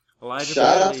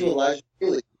 Shout out to Elijah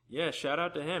Bailey. Yeah, shout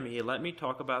out to him. He let me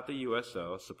talk about the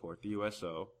USO, support the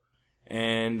USO.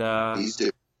 And Please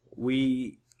do.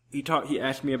 He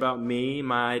asked me about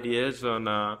my ideas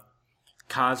on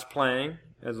cosplaying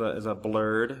as a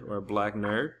blurred or a black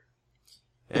nerd,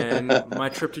 and my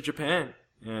trip to Japan.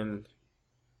 And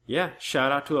yeah,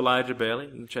 shout out to Elijah Bailey.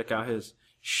 You can check out his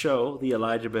show, The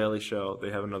Elijah Bailey Show. They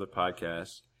have another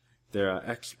podcast.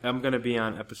 I'm going to be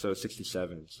on episode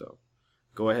 67, so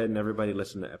go ahead and everybody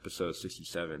listen to episode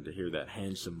 67 to hear that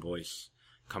handsome voice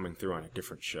coming through on a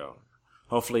different show.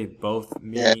 Hopefully both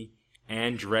me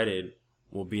and Dreaded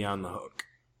will be on the hook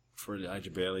for the Elijah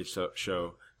Bailey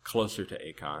show closer to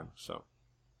A-Con, so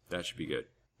that should be good.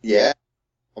 Yeah,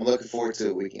 I'm looking forward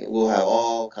to it. We'll have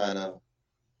all kind of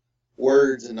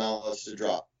words and knowledge to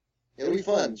drop. It'll be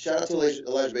fun. Shout out to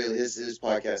Elijah Bailey. His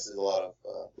podcast is a lot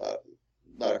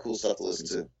of cool stuff to listen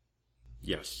to.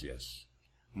 Yes.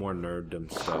 More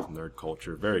nerddom stuff, nerd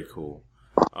culture. Very cool.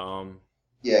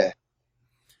 Yeah.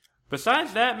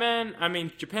 Besides that, man, I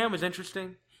mean, Japan was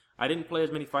interesting. I didn't play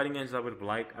as many fighting games as I would have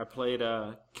liked. I played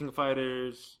King of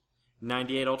Fighters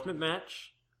 98 Ultimate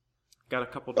Match. Got a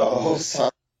couple W's.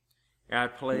 I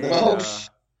played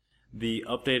the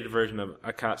updated version of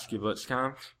Akatsuki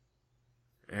Blitzkampf.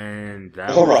 And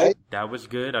that was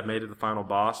good. I made it to the final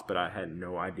boss, but I had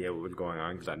no idea what was going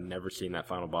on because I'd never seen that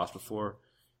final boss before.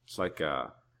 It's like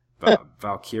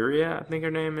Valkyria, I think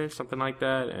her name is, something like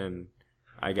that. And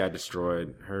I got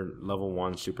destroyed. Her level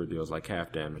 1 super deal is like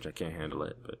half damage. I can't handle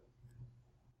it, but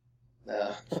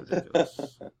no. It's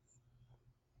ridiculous.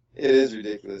 It is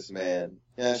ridiculous, man.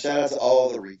 Yeah, shout out to all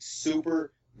the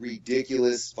super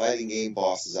ridiculous fighting game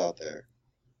bosses out there.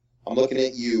 I'm looking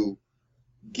at you,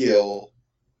 Gil,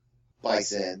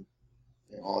 Bison,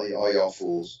 and all y'all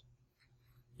fools.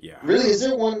 Yeah. Really, is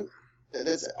there one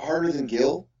that's harder than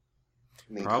Gil?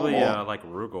 I mean, Probably come on. like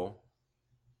Rugal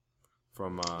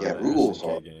from Yeah, the Rugal's SNK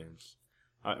hard. games.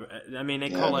 I mean, they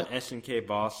Yeah, call man. it SNK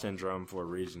boss syndrome for a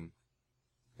reason.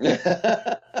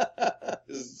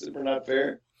 This is super not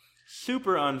fair.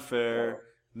 Super unfair,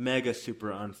 mega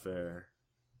super unfair.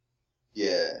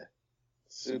 Yeah.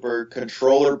 Super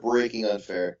controller breaking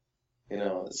unfair. You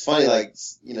know, it's funny, like,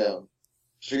 you know,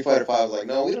 Street Fighter 5 was like,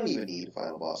 no, we don't even need a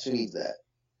final boss. Who needs that?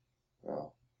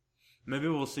 No. Maybe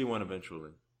we'll see one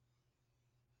eventually.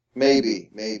 Maybe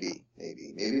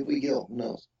if we Gil. Who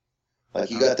knows?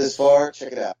 Like, you got this far,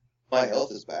 check it out. My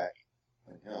health is back.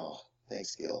 Like, oh,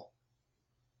 thanks, Gil.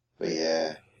 But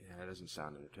yeah. Yeah, that doesn't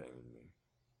sound entertaining to me.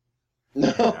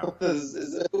 No,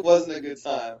 it wasn't a good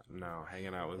time. No,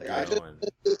 hanging out with Like, I Gil just and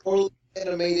did this poorly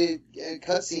animated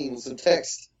cutscene with some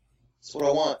text. That's what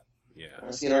I want. I yeah.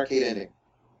 want to see an arcade ending.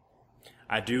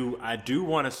 I do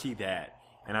want to see that,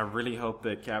 and I really hope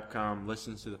that Capcom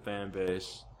listens to the fan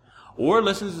base, or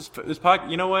listens to this podcast.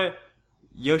 You know what,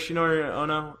 Yoshinori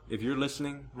Ono, if you're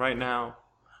listening right now,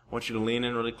 I want you to lean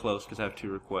in really close because I have 2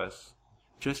 requests,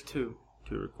 just two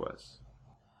requests.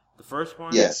 The first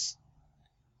one, Yes.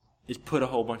 is put a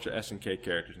whole bunch of SNK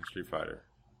characters in Street Fighter.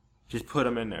 Just put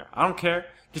them in there. I don't care.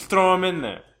 Just throw them in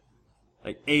there.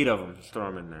 Like 8 of them. Just throw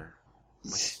them in there.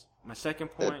 My second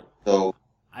point. So,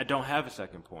 I don't have a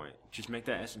second point. Just make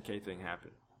that SNK thing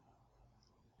happen.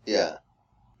 yeah.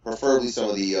 Preferably some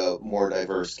of the more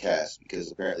diverse cast,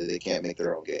 because apparently they can't make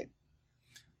their own game.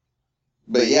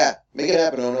 But yeah, make it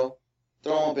happen, Ono.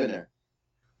 Throw them up in there.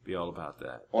 Be all about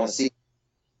that. I want to see it.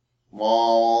 I'm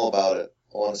all about it.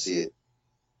 I want to see it.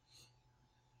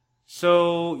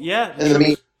 So, yeah, And I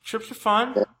mean- trips are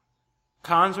fun.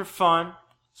 Cons are fun.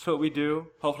 That's what we do.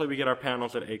 Hopefully we get our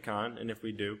panels at A-Con, and if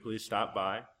we do, please stop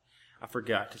by. I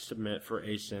forgot to submit for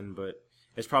ASIN, but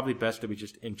it's probably best that we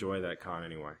just enjoy that con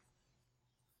anyway.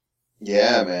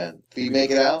 Yeah, man. If you make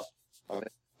it out, I mean,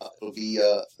 it'll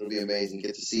be amazing.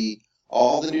 Get to see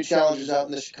all the new challengers out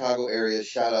in the Chicago area.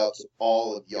 Shout out to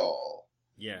all of y'all.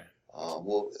 Yeah.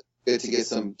 We'll get to get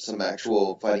some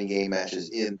actual fighting game matches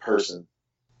in person.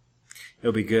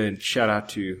 It'll be good. Shout out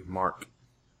to Mark.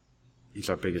 He's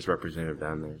our biggest representative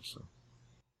down there. So.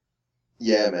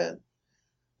 Yeah, man.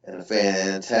 And a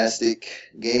fantastic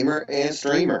gamer and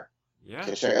streamer. Yeah.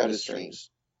 Check out his streams.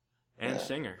 And Yeah,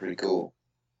 singer. Pretty cool.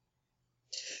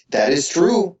 That is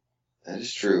true. That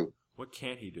is true. What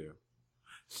can't he do?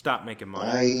 Stop making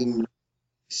money. I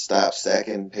stop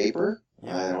stacking paper.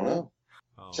 Yeah. I don't know.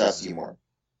 Oh, Shouts to you, Mark.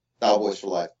 Cowboys for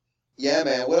life. Yeah,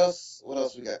 man. What else? What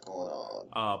else we got going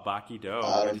on? Baki Do.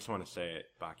 I I don't- just want to say it.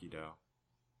 Baki Do.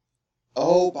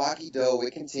 Oh, Baki Do.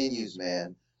 It continues,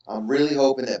 man. I'm really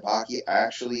hoping that Baki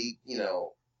actually,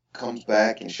 comes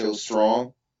back and shows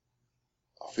strong.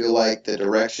 I feel like the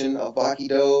direction of Baki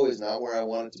Do is not where I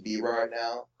want it to be right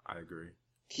now. I agree.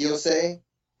 Kiyosei,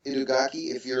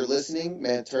 Itagaki, if you're listening,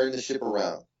 man, turn the ship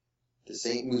around. This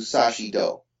ain't Musashi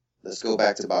Do. Let's go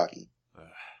back to Baki.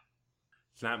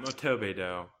 It's not Motobe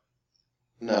Do.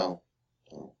 No.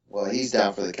 Well, he's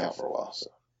down for the count for a while. So,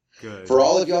 Good. for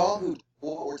all of y'all who know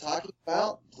what we're talking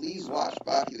about, please watch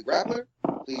Baki the Grappler.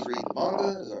 Please read the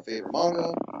manga. It's our favorite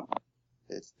manga.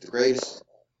 It's the greatest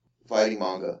fighting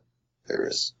manga there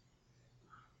is.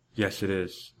 Yes, it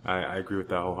is. I agree with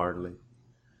that wholeheartedly.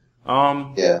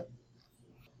 Yeah.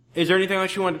 Is there anything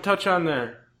else you want to touch on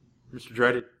there, Mr.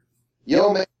 Dreaded?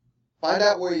 Yo, man, find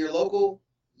out where your local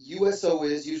USO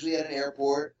is, usually at an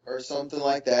airport or something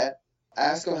like that.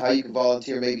 Ask them how you can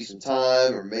volunteer maybe some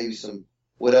time or maybe some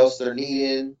what else they're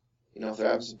needing. If they're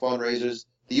having some fundraisers.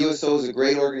 The USO is a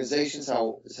great organization. It's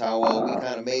how we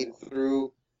kind of made it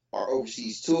through our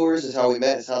overseas tours. It's how we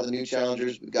met. It's how the new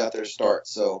challengers got their start.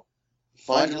 So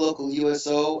find your local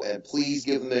USO and please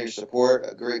give them their support.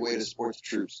 A great way to support the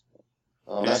troops.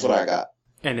 That's what I got.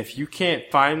 And if you can't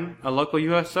find a local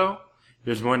USO,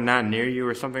 there's one not near you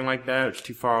or something like that, it's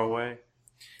too far away,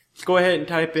 just go ahead and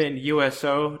type in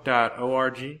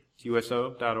uso.org,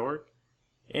 uso.org,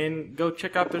 and go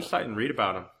check out their site and read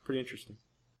about them. Pretty interesting.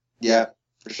 Yeah,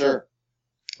 for sure.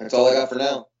 That's all I got for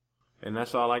now. And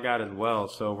that's all I got as well.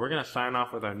 So we're going to sign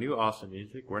off with our new awesome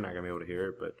music. We're not going to be able to hear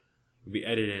it, but it'll be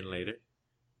edited in later.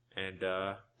 And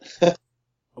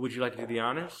would you like to do the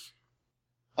honors?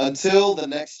 Until the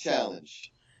next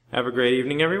challenge. Have a great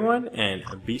evening, everyone, and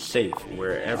be safe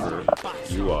wherever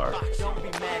you are. Don't be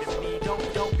mad at me.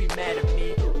 Don't be mad at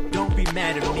me. Don't be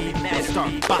mad at me. Let's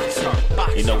start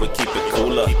boxing. You know we keep it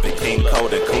cooler, clean,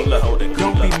 cold, and cooler.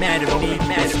 Don't be mad at me.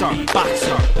 Let's start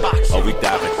boxing. Oh, we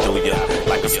diving through ya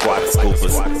like a squad of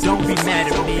scoopers. Don't be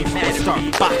mad at me. Let's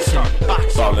start boxing.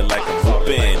 Falling like a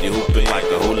hoopin', you hooping like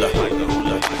a hula.